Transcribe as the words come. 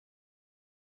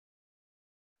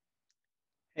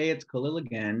Hey, it's Khalil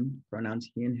again, pronouns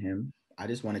he and him. I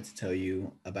just wanted to tell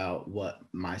you about what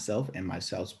myself and my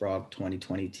Sprog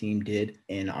 2020 team did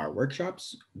in our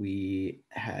workshops. We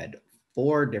had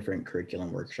four different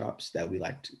curriculum workshops that we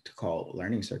like to call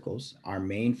learning circles. Our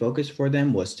main focus for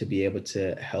them was to be able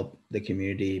to help the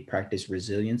community practice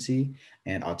resiliency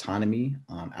and autonomy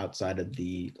outside of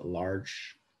the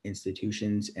large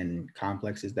institutions and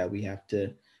complexes that we have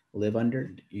to live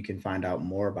under. You can find out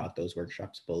more about those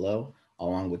workshops below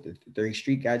along with the three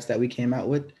street guides that we came out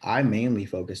with. I mainly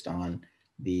focused on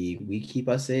the We Keep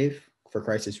Us Safe for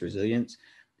crisis resilience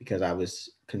because I was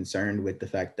concerned with the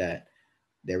fact that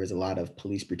there was a lot of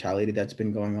police brutality that's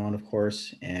been going on, of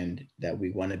course, and that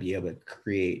we want to be able to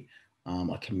create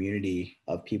a community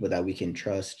of people that we can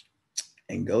trust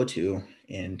and go to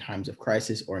in times of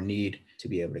crisis or need to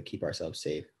be able to keep ourselves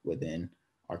safe within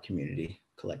our community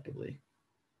collectively.